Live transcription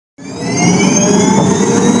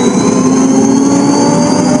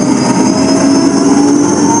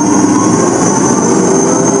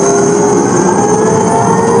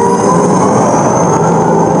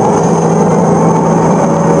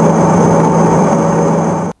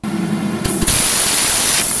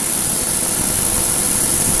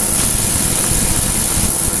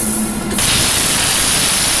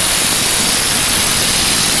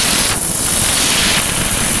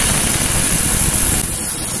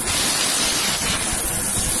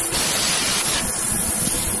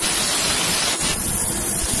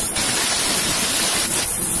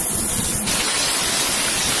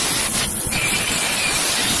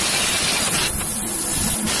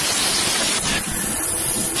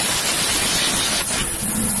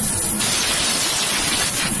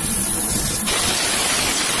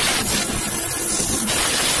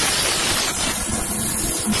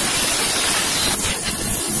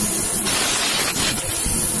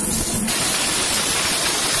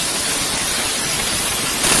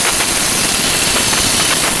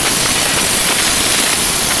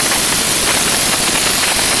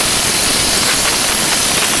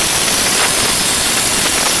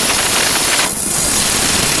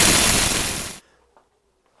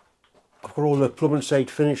I've got all the plumbing side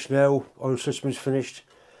finished now, oil system is finished.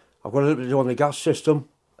 I've got a little bit to do on the gas system.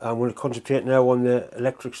 I'm going to concentrate now on the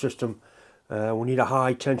electric system. We need a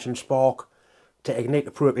high tension spark to ignite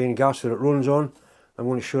the propane gas that it runs on. I'm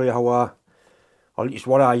going to show you how or at least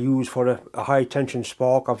what I use for a high tension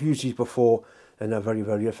spark. I've used these before and they're very,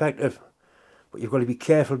 very effective. But you've got to be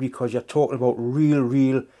careful because you're talking about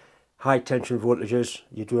real high tension voltages.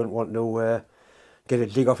 You don't want to get a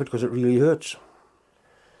dig off it because it really hurts.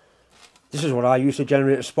 This is what I use to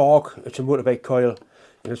generate a spark. It's a motorbike coil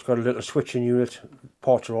and it's got a little switching unit.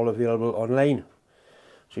 Parts are all available online.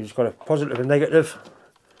 So you've just got a positive and negative,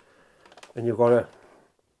 and you've got a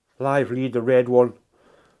live lead, the red one,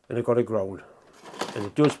 and you've got a ground. And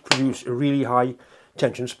it does produce a really high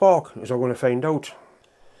tension spark, as I'm going to find out.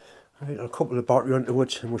 Right, I'll couple the battery onto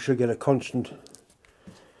it and we should get a constant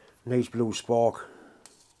nice blue spark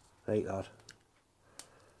like that.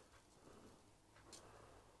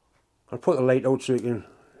 I'll put the light out so you can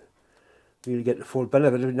really get the full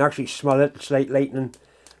benefit. You can actually smell it, it's like lightning,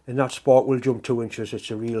 and that spark will jump 2 inches.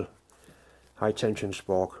 It's a real high tension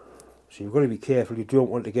spark. So you've got to be careful, you don't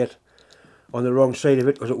want to get on the wrong side of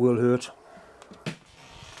it because it will hurt.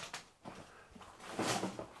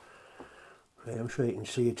 Right, I'm sure you can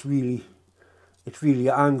see it's really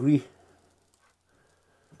angry.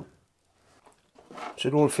 So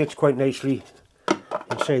it all fits quite nicely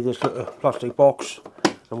inside this little plastic box,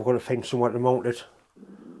 and we're going to find somewhere to mount it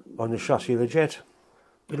on the chassis of the jet.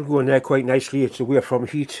 It'll go in there quite nicely. It's away from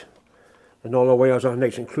heat and all the wires are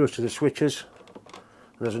nice and close to the switches,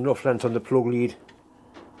 and there's enough length on the plug lead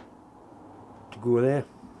to go there.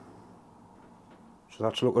 So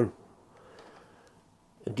that's looking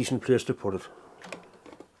a decent place to put it.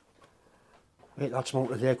 Right, that's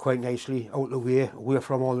mounted there quite nicely, out the way, away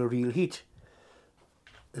from all the real heat.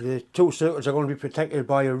 The two circuits are going to be protected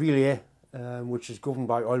by a relay which is governed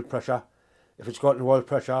by oil pressure. If it's got no oil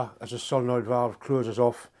pressure, as a solenoid valve closes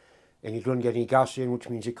off and you don't get any gas in, which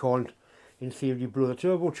means you can't, in theory, blow the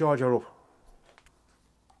turbocharger up.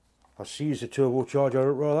 Or seize the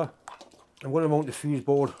turbocharger up rather. I'm going to mount the fuse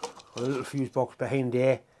board, or the little fuse box behind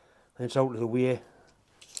there, and it's out of the way.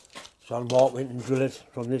 So I'll mark it and drill it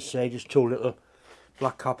from this side, just two little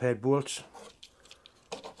black cap head bolts.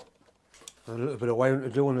 And a little bit of wiring to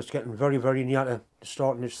do, and it's getting very near to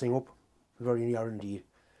starting this thing up. Very near indeed.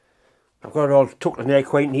 I've got it all tucked in there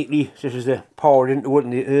quite neatly. This is the power into it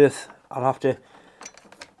and the earth. I'll have to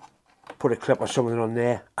put a clip or something on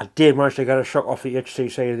there. I did manage to get a shock off the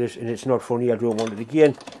HC side of this, and it's not funny, I don't want it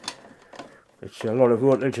again. It's a lot of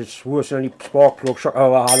voltage, it's worse than any spark plug shock I've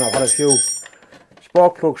ever had. I've had a few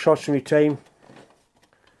spark plug shots in my time.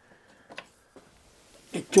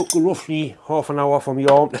 It took roughly half an hour for my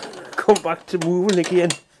arm to come back to moving again.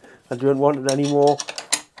 I don't want it anymore.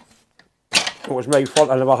 It was my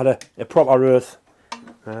fault, I never had a proper earth.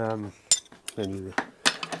 Anyway,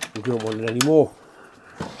 we don't want it anymore.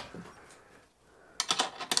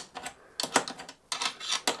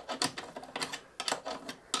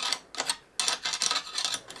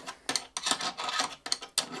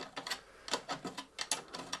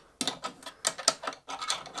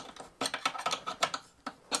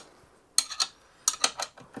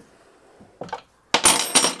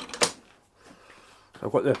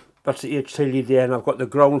 I've got that's the HT lead there, and I've got the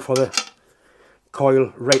ground for the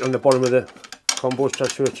coil right on the bottom of the combustor,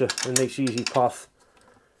 so it's a nice easy path.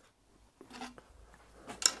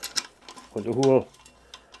 But the whole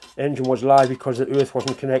engine was live because the earth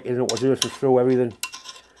wasn't connected, and it was earthing through everything,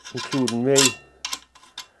 including me,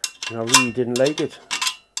 and I really didn't like it.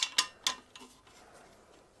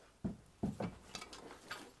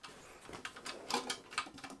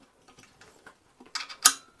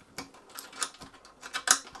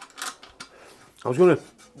 I was going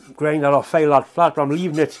to grind that or file that flat, but I'm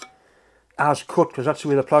leaving it as cut because that's the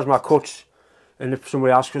way the plasma cuts. And if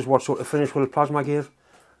somebody asks us what sort of finish will the plasma give,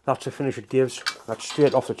 that's the finish it gives. That's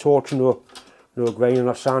straight off the torch, no grinding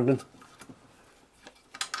or sanding.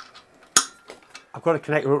 I've got a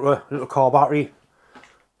connector up to a little car battery.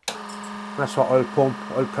 That's what oil pump,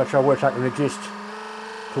 oil pressure, which I can adjust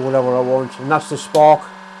to whatever I want. And that's the spark.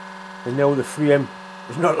 And now the frame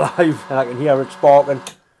is not live and I can hear it sparking.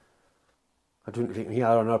 I don't know if you can hear it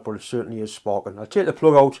or not, but it certainly is sparking. I'll take the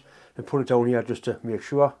plug out and put it down here just to make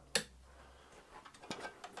sure.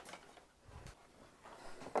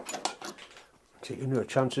 Taking no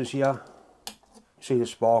chances here. See the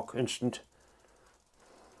spark, instant.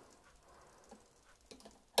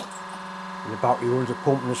 And the battery runs a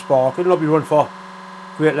pump and a spark. It'll not be run for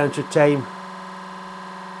great lengths of time.